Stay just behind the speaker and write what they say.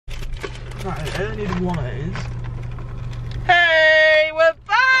Right, I only need one of these. Hey, we're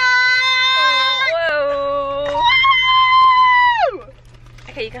back! Whoa! Woo!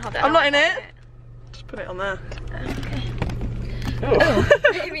 Okay, you can hold that. I'm not in it. Just put it on there. Okay. Oh.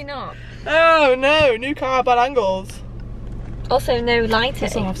 Maybe not. Oh no, new car, bad angles. Also, no lighting.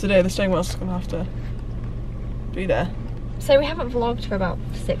 That's all I have to do. The steering wheel's going to have to be there. So we haven't vlogged for about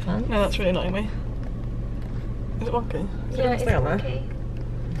 6 months. No, that's really annoying me. Is it wonky? Yeah, it's stay on wonky. there?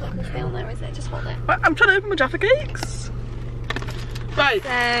 It's not going to stay on there, is it? Just hold it. Right, I'm trying to open my Jaffa cakes. Right, So,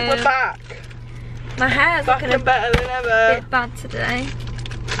 we're back. My hair's Back looking and better than a ever. bit bad today.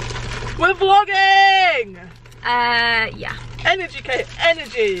 We're vlogging! Yeah. Energy cake,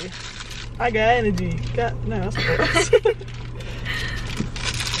 energy. I got energy. No, that's not it.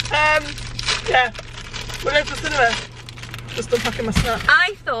 Yeah. We're going to the cinema. Just unpacking my snack.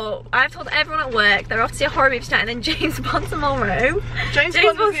 I've told everyone at work they're off to see a horror movie tonight, and then James Bond tomorrow. James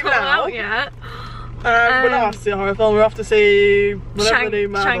Bond isn't even out yet. We're not off to see a horror film, we're off to see whatever the new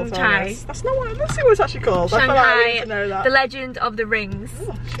Marvel film Shanghai. is. That's not what, let's see what it's actually called. I feel like I need to know that. The Legend of the Rings.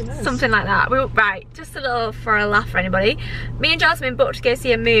 Oh, she knows. Something like that. Right, just a little for a laugh for anybody. Me and Jasmine booked to go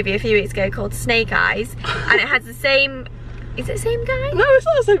see a movie a few weeks ago called Snake Eyes, and it has the same, is it the same guy? No, it's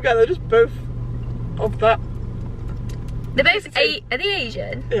not the same guy, they're just both of that. They're both, are they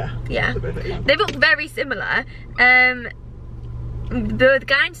Asian? Yeah. Yeah. They're both Asian. They look very similar. The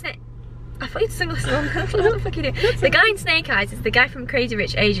guy in Snake... I thought you'd sunglasses on. What the fuck are you doing? The guy in Snake Eyes is the guy from Crazy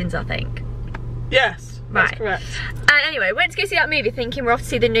Rich Asians, I think. Yes, that's correct. And anyway, went to go see that movie thinking we're off to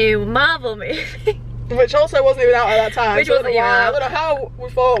see the new Marvel movie. Which also wasn't even out at that time. Which wasn't even out. I don't know how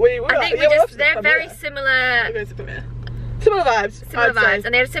we thought we were. I think they're very similar. Similar vibes. Similar vibes,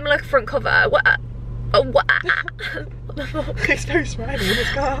 and they had a similar front cover. What the fuck? It's very smiley in his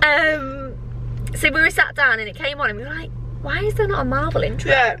car. So we were sat down and it came on and we were like, why is there not a Marvel intro?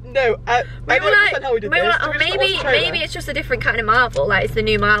 Yeah, no, I don't understand how we did this. Like, oh, maybe it's just a different kind of Marvel, like it's the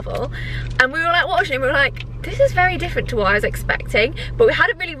new Marvel. And we were like watching it and we were like, this is very different to what I was expecting. But we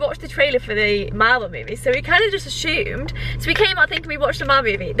hadn't really watched the trailer for the Marvel movie, so we kind of just assumed. So we came out thinking we watched the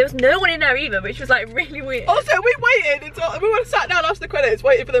Marvel movie. There was no one in there either, which was like really weird. Also, we waited until, we were sat down after the credits,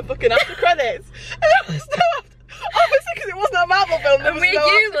 waiting for the fucking after credits. And there was no after. Obviously, because it wasn't a Marvel film, there was we no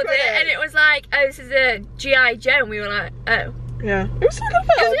googled it and it was like, oh, this is a G.I. Joe, and we were like, oh. Yeah, it was a good film.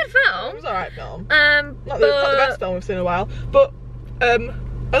 It was a good film. It was alright film. Not the best film we've seen in a while, but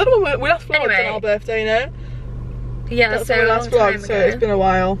another one we last vlogged on our birthday, you know. Yeah, that's so last vlog, so it's been a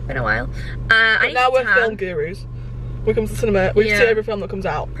while. But now we're film gurus. We come to the cinema. We see every film that comes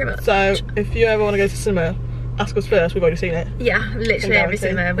out. Pretty much. So if you ever want to go to the cinema, ask us first. We've already seen it. Yeah, literally every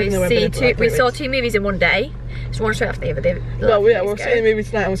cinema. We saw 2 movies in one day. Just one straight after the other. Well, yeah, we're seeing a movie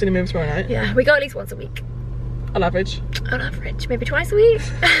tonight and we're seeing a movie tomorrow night. Yeah, we go at least once a week. On average. On average, maybe twice a week.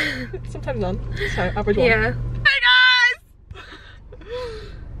 Sometimes none. So average one. Yeah. Hey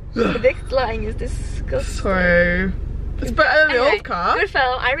guys! This lighting is disgusting. So it's better than the old car. Good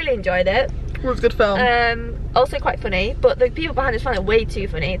film. I really enjoyed it. It was a good film. Also quite funny, but the people behind us found it way too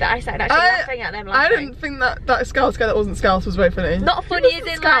funny that I started actually laughing at them. I didn't think that Scouse guy that wasn't Scouse was very funny. Not funny as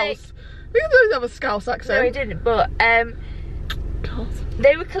in Scouse. like. We don't have a Scouse accent. No, he didn't. But God.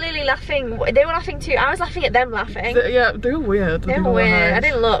 They were clearly laughing. They were laughing too. I was laughing at them laughing. Yeah, they were weird. They were weird. I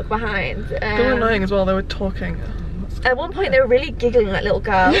didn't look behind. They were annoying as well. They were talking. At one point, they were really giggling like little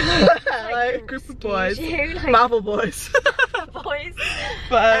girls. like a group of boys. Like, Marvel boys. boys.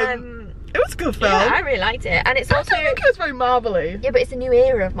 But it was a good film. Yeah, I really liked it, and it's also. I don't think it was very Marvel-y. Yeah, but it's a new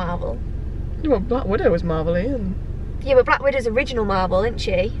era of Marvel. Yeah, well, Black Widow was Marvel-y, and. Yeah, but Black Widow's original Marvel, isn't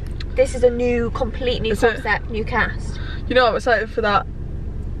she? This is a new, complete new concept, new cast. You know, I'm excited for that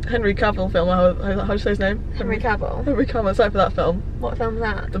Henry Cavill film. How do you say his name? Henry Cavill. Henry Cavill. I'm excited for that film. What film's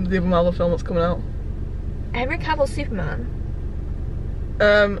that? The other Marvel film that's coming out. Henry Cavill's Superman.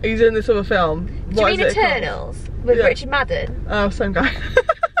 He's in this other film. Do you mean Eternals with Richard Madden? Oh, same guy.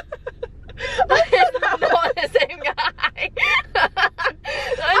 Not the same guy.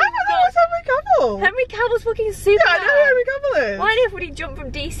 Henry Cavill's fucking Superman. Yeah, I know who Henry Cavill is. Why on earth would he jump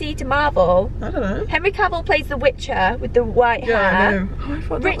from DC to Marvel? I don't know. Henry Cavill plays the Witcher with the white hair. I know. Oh, I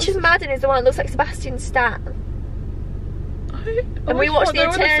thought Richard Madden is the one that looks like Sebastian Stan. And we watched the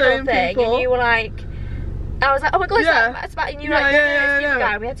Eternal thing, and you were like, I was like, oh my god, that's about, and you were like, no,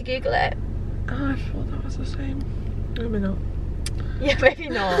 guy, and we had to Google it. Oh, I thought that was the same. Maybe not. Yeah, maybe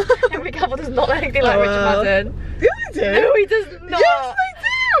not. Henry Cavill does not look anything like Richard Madden. Yeah, they do. No, he does not. Yes,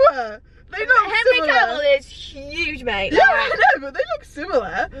 they do. They look Henry similar. Cavill is huge, mate. Yeah, I know, but they look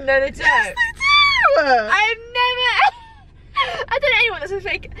similar. No, they don't. Yes, they do. I've never. I don't know anyone that's a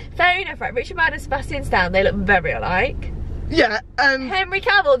fake. Fair enough, right? Richard Madden and Sebastian Stan, they look very alike. Yeah, and Henry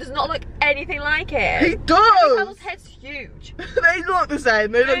Cavill does not look anything like him. he does. Henry Cavill's head's huge. They look the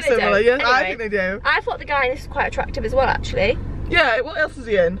same. They No, look they similar. don't. Yeah, Anyway, I think they do. I thought the guy in this was quite attractive as well, actually. Yeah. What else is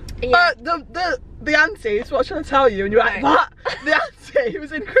he in? Yeah. The auntie. That's what I was trying to tell you, and you're like, Right. what? The auntie who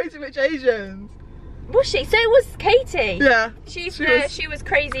was in Crazy Rich Asians. Was she? So was Katie. Yeah. She was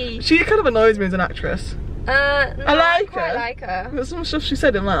crazy. She kind of annoys me as an actress. No, I like quite her. like her. There's some stuff she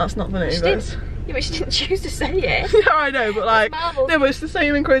said in that. That's not funny. She didn't, yeah, but she didn't choose to say it. Yeah, I know, but like, Marvel. no, but it's the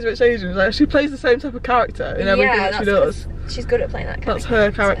same in Crazy Rich Asians. Like, she plays the same type of character in everything that she does. She's good at playing that character. That's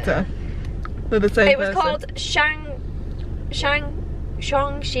her character. They're the same. It was person. called Shang-Chi.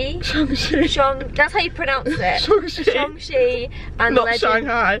 Shang-Chi. That's how you pronounce it. Shang-Chi. Shang-Chi and Not the Legend.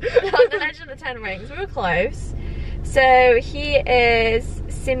 Shanghai. The Legend of the Ten Rings. We were close. So he is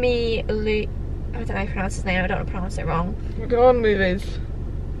Simi Lu. I don't know how you pronounce his name. I don't want to pronounce it wrong. Go on, movies.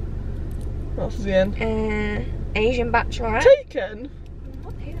 What else is he in? Asian Bachelorette. Taken.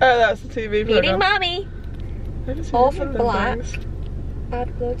 Oh, that's the TV Meeting program. Mommy. Orphan Orphan Black.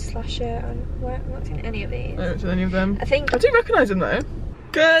 Bad Blood, Slasher, and I'm not seen any of these. I haven't seen any of them. I think I do recognise him though.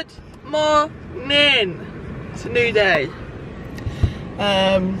 Good morning. It's a new day.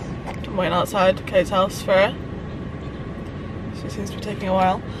 I'm waiting outside Kate's house for her. She seems to be taking a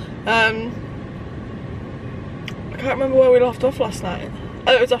while. I can't remember where we left off last night.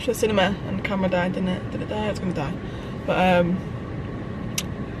 Oh, it was after the cinema and the camera died, didn't it? Did it die? It's gonna die. But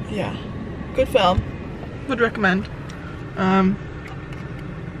yeah, good film. Would recommend.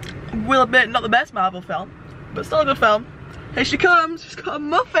 Will admit, not the best Marvel film, but still a good film. Here she comes. She's got a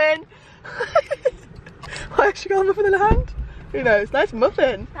muffin. Why has she got a muffin in her hand? Who knows? Nice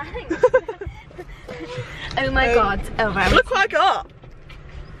muffin. Thanks. Oh my god. Oh right. Look what I got.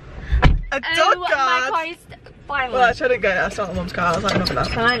 A dog Oh my guard. god. Finally. Well, actually I didn't get it. I saw it on Mum's car. I was like, not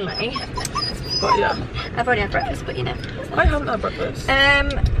enough. Finally. But yeah. I've already had breakfast, but you know. I haven't had breakfast.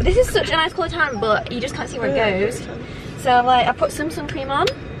 This is such a nice colour tan, but you just can't see where it goes. So like, I put some sun cream on.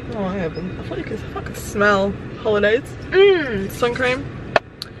 Oh, I haven't. I thought I could smell holidays. Sun cream.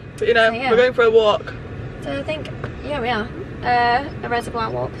 But you know, Oh, yeah. we're going for a walk. So I think, yeah, we are. A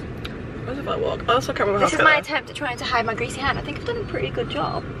reservoir walk. Where's the walk? I also can't remember This how is to my get attempt at trying to hide my greasy hand. I think I've done a pretty good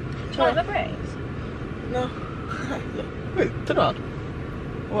job. Do you like the braids? there. No. Wait, turn on.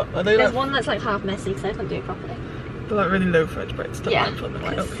 What are they There's like? one that's like half messy because I couldn't do it properly. They're like really low fridge braids. Don't Yeah. like putting them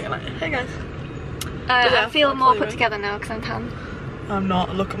like up here. Like, hey guys. I feel I'll more tell you put when. together now because I'm tan. I'm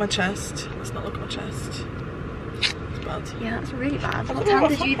not. Look at my chest. Let's not look at my chest. It's bad. Yeah, that's really bad. I What don't know tan what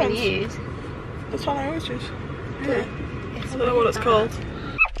did you even fucking- use? That's what I always use. Really? I don't know what it's called.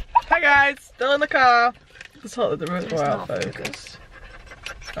 Hi guys, still in the car. Let's hope that the roads were out focused.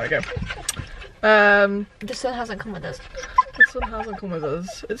 There we go. The sun hasn't come with us. The sun hasn't come with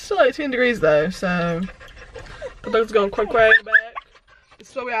us. It's still 18 degrees though, so the dog's going quite quiet in the back. This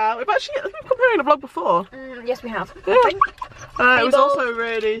is where we are. We've actually, I think we've come here in a vlog before. Yes, we have. Yeah. It was Table. also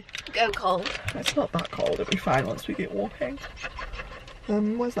really. Go cold. It's not that cold. It'll be fine once we get walking.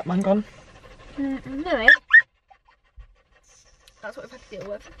 Where's that man gone? No. That's what we've had to deal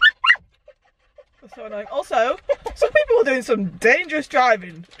with. That's so annoying. Also, some people are doing some dangerous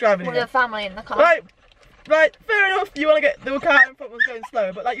driving With here. the family in the car. Right, fair enough, you want to get the car in front was going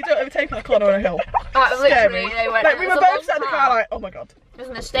slow, but like you don't overtake on a corner on a hill. Like, Scary. literally, they went. Like we were both sat in the car like, oh my god. It was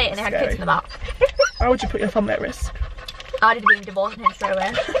an estate and they had Scary. kids in the back. Why would you put your family at risk? I did being divorced him straight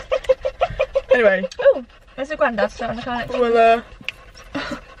away. Anyway, Oh, there's a granddad still on the car. we'll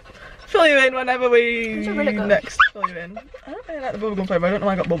fill you in whenever we These are really good. next fill you in. I don't really like the bubblegum flavour, I don't know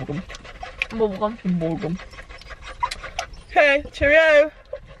why I got bubblegum. Bubblegum. Bubblegum. Okay, cheerio.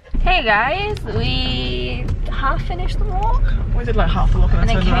 Hey guys, we half finished the walk. We did like half the walk and And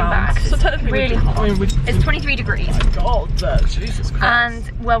then then turned came around. back. So It's technically really we did, hot. I mean, we It's 23 degrees. God, Jesus Christ.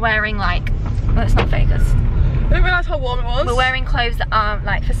 And we're wearing like, let's not fake us. I didn't realise how warm it was. We're wearing clothes that aren't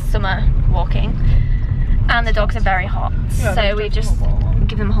like for summer walking. And the dogs are very hot. Yeah, So we just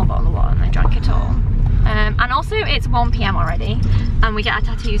give them a whole bottle of water and they drank it all. And also it's 1 PM already. And we get our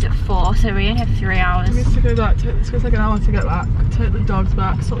tattoos at 4, so we only have 3 hours. We need to go back. It's going to take an hour to get back. Take the dogs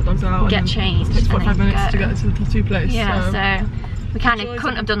back, sort the dogs out. Get and then changed It takes and 45 then minutes to go. get to the tattoo place. Yeah, so we kind of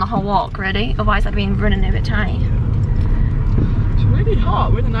couldn't have done the whole walk really. Otherwise I'd been running a bit tight. It's really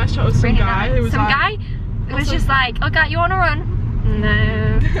hot. We're in a nice chat with some Really guy nice. who was Some like, guy who was just like, okay, you want to run? No.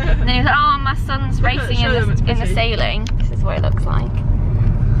 And then he was like, oh, my son's racing Show them, it's in the pretty. sailing. This is what it looks like.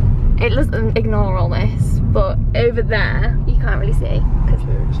 It doesn't ignore all this, but over there you can't really see.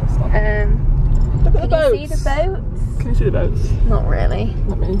 Look at the Can boats. you see the boats? Can you see the boats? Not really.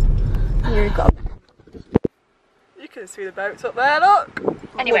 Not me. Here we've got. You can see the boats up there, look.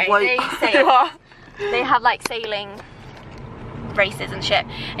 Anyway, Lovely. they sail. They have like sailing races and shit.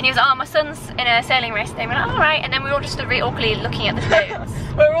 And he was like, oh, my son's in a sailing race today. We're like, alright. And then we all just stood really awkwardly looking at the boats.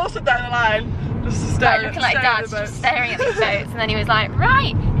 We were all stood down the line, just staring, looking like dads, just staring at these boats. And then he was like,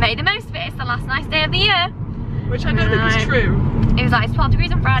 right, made the most of it. It's the last nice day of the year. Which I don't think is true. It was like, it's 12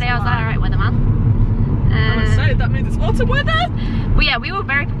 degrees on Friday. I was like, alright, weatherman. I would say that means it's autumn weather. Well, yeah, we were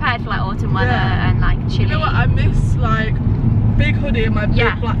very prepared for like autumn weather and like chilly. You know what? I miss like big hoodie and my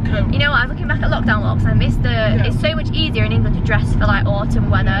big black coat. You know what? I was looking back at lockdown vlogs. I missed the. It's so much easier in England to dress for like autumn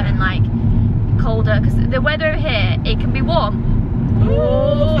weather and like colder, because the weather over here, it can be warm.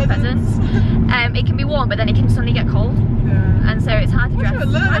 Oh, pheasants. It can be warm, but then it can suddenly get cold. Yeah. And so it's hard to dress.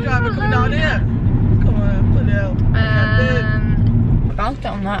 What's your learner driver coming down here? Come on, bloody hell. Bounced it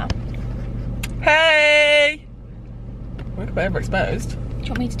on that. Hey! We're a bit overexposed. Do you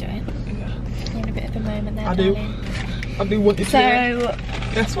want me to do it? Yeah. You're in a bit of a moment there, I do. I do want you to. So,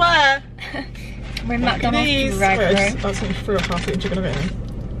 guess where? We're in McDonald's drive-thru. That's something through a half eating chicken nugget.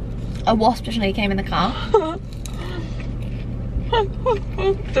 A wasp actually came in the car.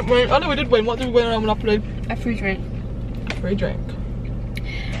 Didn't win. Oh no, we did win. What did we win on Monopoly? A free drink. A free drink.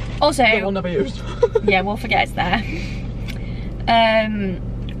 Also, that we'll never use. Yeah, we'll forget it's there.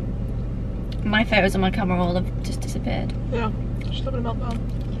 My photos on my camera all have just disappeared. Yeah, just having a meltdown.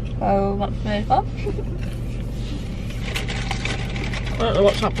 Oh, what's the for? I don't know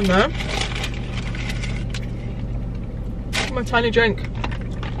what's happened there. My tiny drink.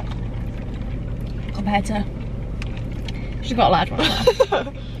 Compared to... She's got a large one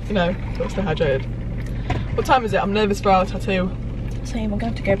now. You know, got to stay hydrated. What time is it? I'm nervous for our tattoo. Same, we're going to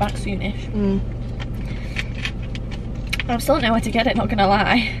have to go back soonish. Mm. I still don't know where to get it, not gonna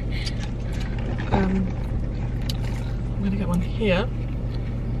lie. I'm gonna get one here.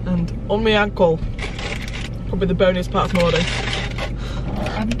 And on my ankle. Probably the boniest part of my body.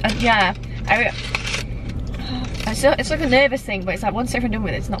 Yeah. It's like a nervous thing, but it's like once everything done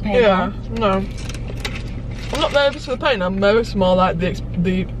with it, it's not painful. Yeah, no. I'm not nervous for the pain, I'm nervous more like the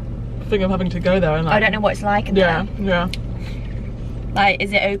thing of having to go there and like... I don't know what it's like in there. Yeah. Like,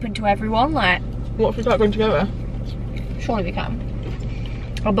 is it open to everyone? Like... What if we start going together? Surely we can.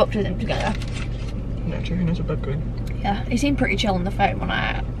 I'll book with them together. No, who knows a bed going? Yeah, he seemed pretty chill on the phone when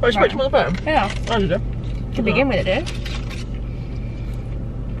I... Oh, you spoke to him on the phone? Yeah. Oh, did you? To begin with, it did.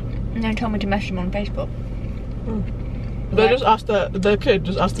 And then told me to message him on Facebook. They just asked the kid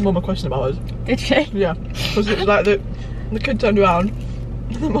just asked the mum a question about us. Did she? Yeah, because it was like the kid turned around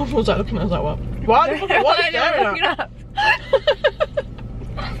and the mum was like looking at us like, what? Why are they what are you looking at?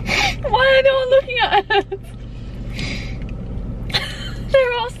 Why are they all looking at us?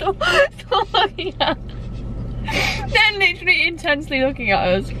 They're all still looking at us. They're literally intensely looking at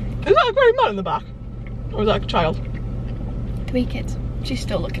us. Is that a grown man in the back? Or is that a child? 3 kids. She's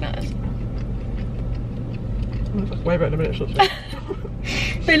still looking at us. I'm gonna wave it in a minute, shut up.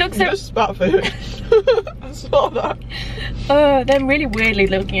 They look so... You just spat food. I saw that. They're really weirdly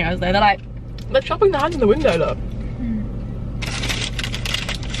looking at us though. They're like... They're chopping their hands in the window, look.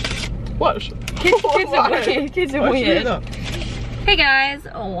 What? Kids are weird. Kids are weird. Hey guys,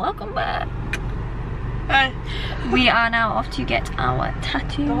 welcome back. Hi. We are now off to get our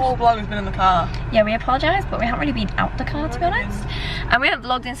tattoos. The whole vlog has been in the car. Yeah, we apologise, but we haven't really been out the car to be honest. And we haven't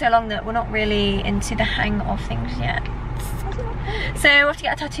vlogged in so long that we're not really into the hang of things yet. So we have to get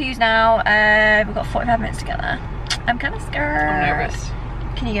our tattoos now. We've got 45 minutes together. I'm kind of scared. I'm nervous.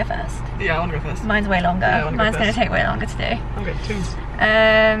 Can you go first? Yeah, I want to go first. Mine's way longer. Yeah, Mine's going to take way longer to do. I'm getting twos.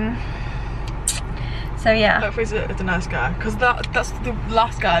 So yeah. Hopefully it's a nice guy, because that's the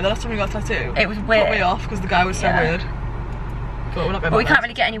last guy. The last time we got a tattoo. It was weird. Put me off because the guy was so weird. But we're not going. But we can't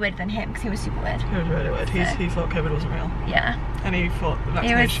really get any weirder than him because he was super weird. He was really weird. He thought COVID wasn't real. Yeah. And he thought the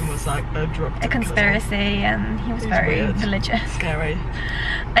vaccination was like a drug. A conspiracy, and he was very religious. Scary.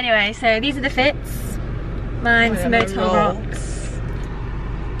 Anyway, so these are the fits. Mine's Motel Rocks.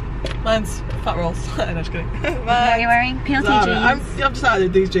 Mine's fat rolls. No, just kidding. What are you wearing? PLT jeans? I've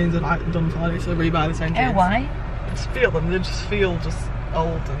decided these jeans are like done for, so rebuy the same jeans. Oh, why? I just feel them. They just feel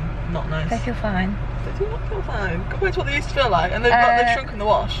old and not nice. They feel fine. They do not feel fine compared to what they used to feel like, and they've shrunk in the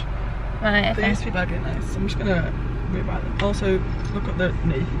wash. Right. Okay. They used to be baggy and nice. I'm just gonna rebuy them. Also, look at the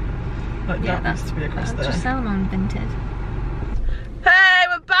knee. Like that used to be across there. Just sell them on Vinted. Hey,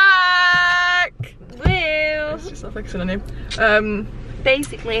 we're back! Woo! It's just not fixing a name.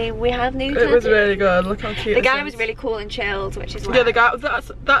 basically we have new It was really good. Look how cute. The guy was really cool and chilled, which is why. Yeah, the guy.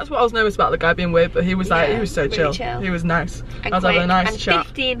 That's what I was nervous about the guy being weird, but he was like, he was so really chill. He was nice. And I was having a nice and chat.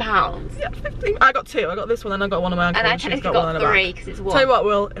 £15. Yeah, 15. I got 2. I got this one, and I got one of my uncles. And I She's technically got one in got the 3 back. because it's one. Tell you what,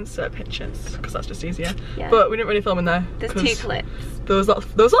 we'll insert pictures because that's just easier. Yeah. But we didn't really film in there. There's 2 clips. There was lots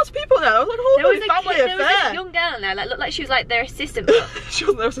of people there. I was like, holy family affair. There was a young girl in there, like looked like she was like their assistant. She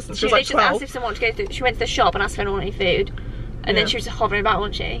wasn't their assistant. She was they like just 12. asked if someone wanted to go through. She went to the shop and asked if anyone wanted any food, and then she was just hovering about,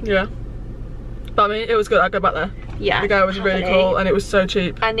 wasn't she? Yeah. But I mean, it was good. I'd go back there. Yeah. The guy was really cool, and it was so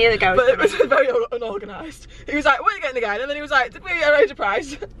cheap. And the other guy was. But it was very unorganised. He was like, "What are you getting again?" And then he was like, "Did we arrange a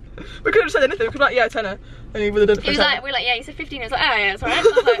price?" We could have said anything. We could be like, "Yeah, tenner," and he would have done it for He was like, "We're like, yeah." He said 15. I was like, "Oh yeah, that's alright." I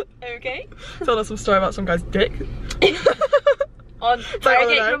was like, "Okay." Told us some story about some guy's dick. On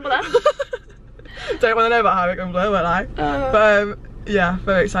Harrogate Crumbler. Don't want to know about Harrogate Crumbler, won't I? But yeah,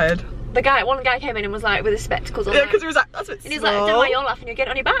 very excited. One guy came in and was like with his spectacles on. Yeah, because he was like, "That's a bit And he's like, "I don't know why you're laughing. You're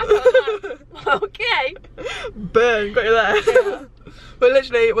getting on your back." I was like, "Okay." Burn, got you there. Yeah. But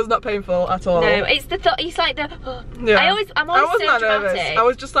literally, it was not painful at all. No, it's the thought. It's like the. Yeah. I'm always so nervous. dramatic. I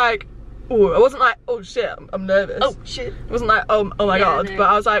was just like, oh, I wasn't like, oh shit, I'm nervous. Oh shit. It wasn't like, oh my god. No. But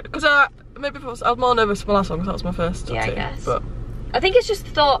I was like, because maybe I was more nervous for my last one because that was my first. Yeah, tattoo. I guess. But I think it's just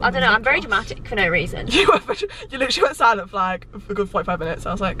the thought. I don't know. I'm very dramatic for no reason. you literally went silent for like a good 45 minutes.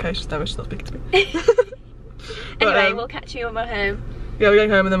 I was like, okay, she's nervous. She's not speaking to me. But, Anyway, we'll catch you on my home. Yeah, we're going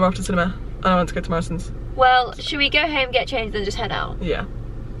home and then we're off to cinema. And I want to go to Morrison's. Well, should we go home, get changed, and just head out? Yeah.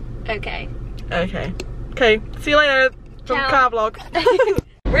 Okay. Okay. Okay. See you later from car vlog.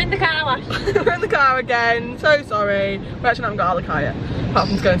 We're in the car. We're in the car again. So sorry. We actually haven't got out of the car yet. Apart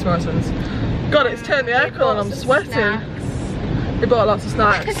from going to Morrison's. God, it's turned the aircon on. I'm sweating. Snacks. We bought lots of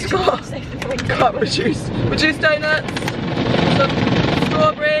snacks. Got reduced donuts. Some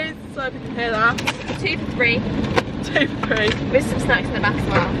strawberries. So if you can hear that. 2 for 3. 2 for 3. With some snacks in the back as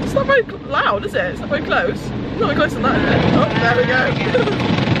well. It's not very loud, is it? It's not very close. Not very close than that, is it? Oh, there we go.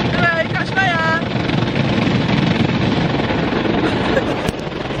 Anyway, catch you later.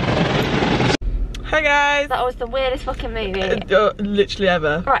 Hey guys. That was the weirdest fucking movie. Literally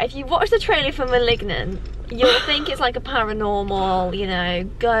ever. Right, if you watch the trailer for Malignant, you'll think it's like a paranormal, you know,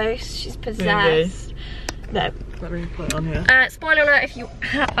 ghost, she's possessed. No. Let me put it on here. Spoiler alert, if you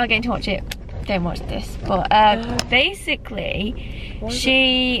are going to watch it, don't watch this. But basically,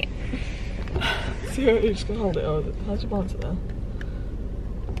 she... See, you're just gonna hold it over. How'd you balance it there?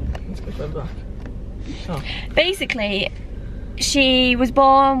 Let's go further back. Oh. Basically, she was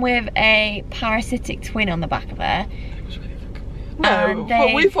born with a parasitic twin on the back of her. It was really fucking weird.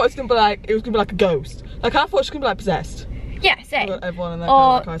 No, we thought it was gonna be like a ghost. Like I thought she was gonna be like possessed. Yeah, same. Everyone in there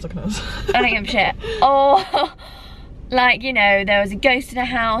kind of like eyes looking at us. I don't give a shit. Or like, you know, there was a ghost in her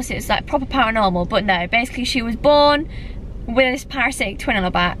house. It was like proper paranormal. But no, basically she was born with this parasitic twin on her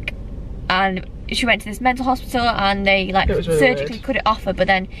back, and she went to this mental hospital and they like really surgically cut it off her, but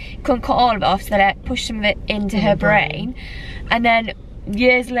then couldn't cut all of it off, so they like, pushed some of it into her brain. And then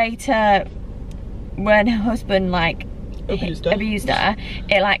years later, when her husband like abused her,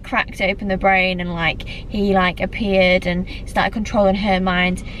 it like cracked open the brain, and like he like appeared and started controlling her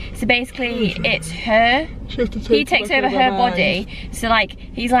mind. So basically it's her, he takes over her body, so like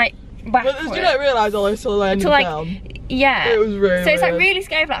he's like back. But did you not realise all this till the end of the film? Yeah, it was really so it's like really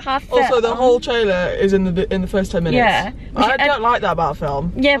scary for like half the film. Also the whole trailer is in the first 10 minutes. Yeah, I don't like that about a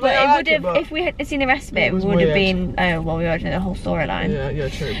film. Yeah, but it would have, if we had seen the rest of it, it would have been, oh well, we already know the whole storyline. Yeah,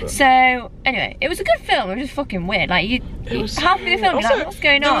 true. But... So anyway, it was a good film. It was just fucking weird. Like half of the film, you're like, what's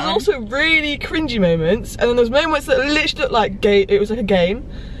going on? There was also really cringy moments, and then there was moments that literally looked like it was like a game.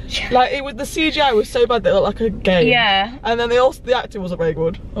 Yeah. Like it was, the CGI was so bad that it looked like a game. Yeah. And then the acting wasn't very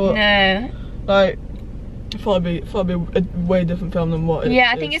good. No. Like I thought it'd be a way different film than what it is. Yeah,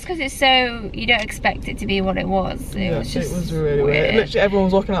 I think it's because it's so, you don't expect it to be what it was. It was really weird. Literally everyone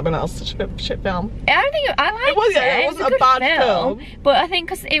was walking out being like, that's such a shit film. I don't think, I liked it. It wasn't a bad film. But I think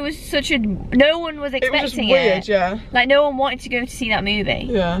because it was such a, no one was expecting it. Was just weird, yeah. Like no one wanted to go to see that movie.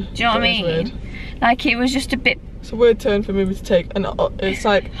 Yeah. Do you know what I mean? Weird. Like it was just a bit... It's a weird turn for a movie to take, and it's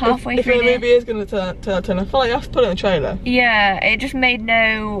like, halfway if through a movie is going to turn, I feel like you have to put it in the trailer. Yeah, it just made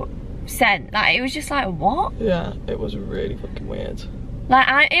no sense. Like it was just like, what? Yeah, it was really fucking weird.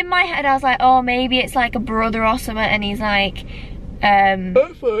 Like in my head I was like, oh maybe it's like a brother or something, and he's like I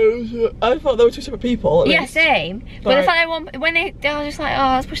thought they were two separate people. Yeah, same. But the fact that when they were just like,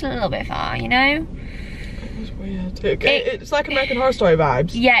 oh, that's pushing it a little bit far, you know? was weird. It's like American Horror Story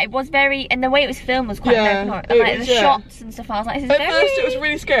vibes. Yeah, it was very, and the way it was filmed was quite American Horror. And like the shots and stuff, I was like, this is At first it was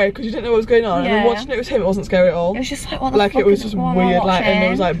really scary because you didn't know what was going on. And then watching it was him, it wasn't scary at all. It was just like, what the fuck it was just what weird, like, and it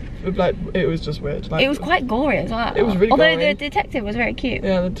was like it was just weird. Like, it was quite gory as well. It was really Although gory. the detective was very cute.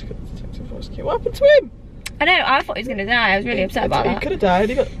 Yeah, the detective was cute. What happened to him? I know, I thought he was going to die. I was really upset about that. He could have died.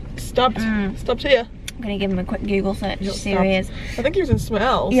 He got stabbed. Stabbed here. I'm going to give him a quick Google search to see who he is. I think he was in something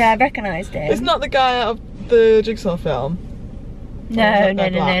else. Yeah, I recognised him. It's not the guy out of the Jigsaw film. No. Do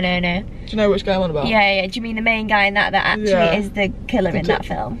you know which guy I'm on about? Yeah. Do you mean the main guy in that actually is the killer in that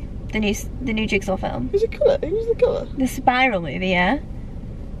film? The new Jigsaw film. Who's the killer? Who's the killer? The Spiral movie, yeah.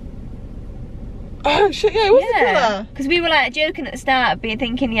 Oh shit, yeah, it was the killer. Because we were like joking at the start,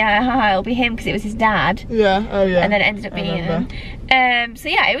 thinking, yeah, it'll be him because it was his dad. Yeah, oh yeah. And then it ended up being him. So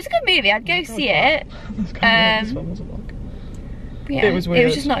yeah, it was a good movie. I'd go see it. This one wasn't like. Yeah, it was weird. It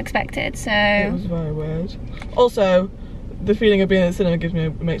was just not expected, so. It was very weird. Also, the feeling of being in the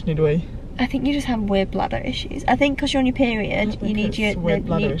cinema makes me wee. I think you just have weird bladder issues. I think because you're on your period, you need your weird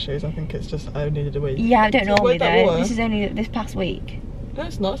bladder issues. I think it's just I needed a wee. Yeah, I don't normally though. This is only this past week. No,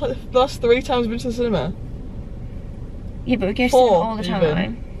 it's not. It's like the last 3 times we've been to the cinema. Yeah, but we go to the cinema all the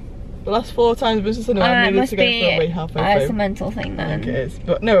time. The last 4 times we've been to the cinema, I needed to go for a wee halfway through. It's a mental thing then. I think it is.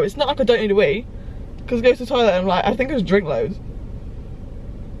 But no, it's not like I don't need a wee. Because I go to the toilet and I'm like, I think I just drink loads.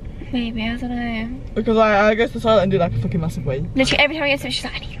 Maybe, I don't know. Because I go to the toilet and do like a fucking massive wee. Literally every time I get to it, she's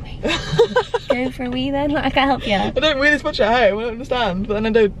like, I need a wee. Go for a wee then, like, I can't help you. I don't wee this much at home, I don't understand. But then I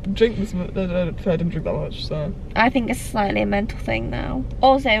don't drink this much, I don't drink that much, so. I think it's slightly a mental thing now.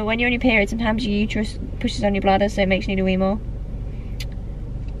 Also, when you're on your period, sometimes your uterus pushes on your bladder, so it makes you need a wee more.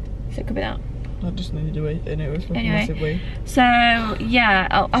 So it could be that. I just needed a wee, and it was a massive wee. So, yeah,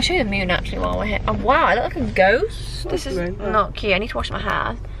 I'll show you the moon actually while we're here. Oh wow, I look like a ghost. This is not cute. I need to wash my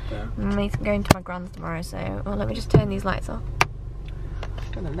hair. Yeah. I'm going to my grand's tomorrow, so let me just turn these lights off.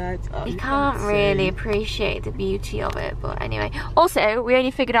 Turn the lights off. You can't really appreciate the beauty of it, but anyway. Also, we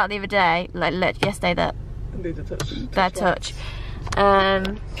only figured out the other day, like yesterday, that their touch.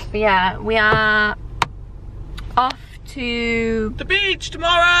 But yeah, we are off to the beach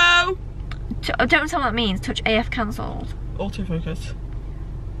tomorrow. Don't tell me what that means. Touch AF cancelled. Autofocus.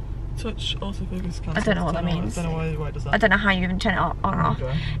 Touch autofocus cancelled. I don't know what that means. I don't know why it does that. I don't know how you even turn it on or off.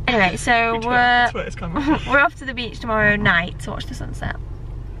 Anyway, so we're off to the beach tomorrow night to watch the sunset.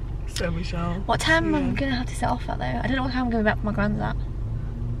 So we shall. What time am I gonna have to set off at though? I don't know what time I'm going back for my grand's at.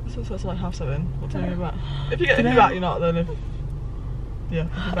 Sunset's like 7:30. What time are you back? If you're back, you're not. Then if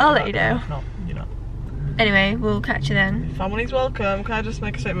I'll let you know. If not, you're not. Anyway, we'll catch you then. Family's welcome. Can I just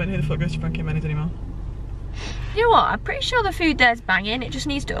make a statement? Who the fuck goes to Frankie and Manny's anymore? You know what? I'm pretty sure the food there's banging. It just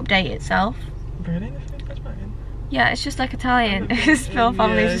needs to update itself. Really? The food there's banging? Yeah, it's just like Italian. This Phil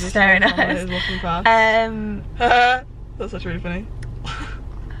family's just staring at us. Walking past. That's actually really funny.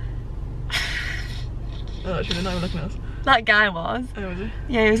 Oh, actually, they're not even looking at us. That guy was. Oh, was he?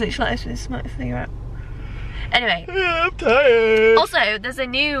 Yeah, he was literally like this with his smoke cigarette. Anyway. Yeah, I'm tired. Also, there's a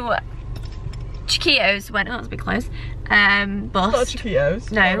new Chiquitos went, it's a bit close, bust. Not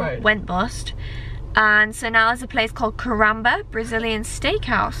Chiquitos. No, right. Went bust. And so now there's a place called Caramba Brazilian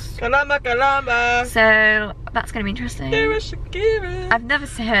Steakhouse. Caramba. So that's going to be interesting. Shakira. I've never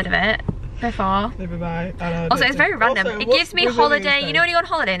heard of it before. Never mind. Also, it's very random. Also, it gives me holiday. You know when you go on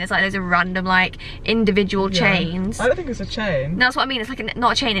holiday and there's like loads of random like individual chains. I don't think it's a chain. No, that's what I mean. It's like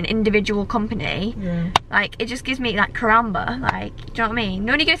not a chain, an individual company. Yeah. Like it just gives me like Caramba. Like, do you know what I mean? You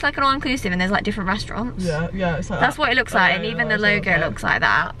know when you go to like an all-inclusive and there's like different restaurants. Yeah, it's like that's what it looks like, and even the logo looks like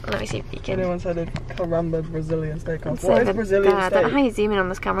that. Let me see if you can. Anyone said a Caramba Brazilian Steakhouse. What is Brazilian steak? I don't know how you zoom in on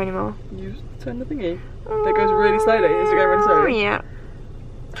this camera anymore. You turn the thingy. That goes really slowly. Is it going really slowly? Oh yeah.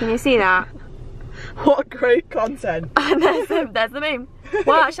 Can you see that? What great content. there's the meme.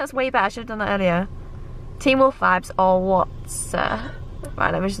 Well, actually that's way better. I should have done that earlier. Teen Wolf vibes or what's right,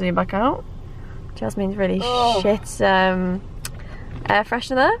 let me just zoom back out. Jasmine's really shit air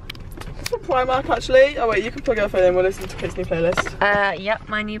freshener there. It's from Primark actually. Oh wait, you can plug it off and then we'll listen to Kate's new playlist. Yep,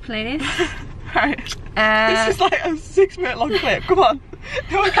 my new playlist. Right. This is like a 6-minute long clip. Come on.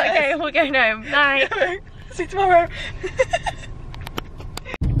 No, okay, we're going home. Bye. See you tomorrow.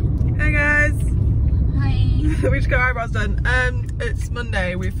 Hey guys. We just got our eyebrows done. It's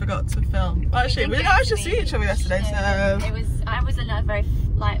Monday. We forgot to film. Actually, we didn't actually see each other yesterday. So I was in a very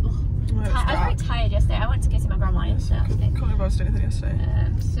like. I was very tired yesterday. I went to go see my grandma yesterday. Can't remember us doing anything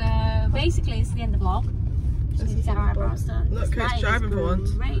yesterday. So basically, it's the end of the vlog. So we got our eyebrows done. Look, Kate's driving for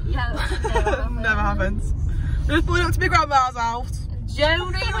once. Yeah. Never happens. We're just pulling up to my grandma's house.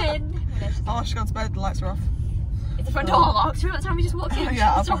 Joan, are you in? Oh, she's gone to bed. The lights are off. Is the front door locked? Remember that time we just walked in?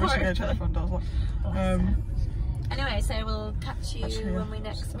 Yeah, I probably should go check the front door's locked. Anyway, so we'll catch you when we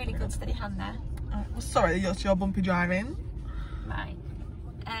next. Really good steady hand there. Well, sorry, that's your bumpy driving. Right.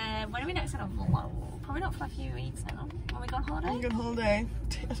 When are we next on? Probably not for a few weeks now. When we go on holiday? I'm going on holiday.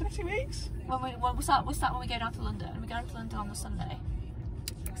 I think 2 weeks. We'll start when we go down to London. We're going to London on the Sunday.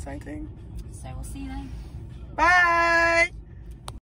 Exciting. So we'll see you then. Bye!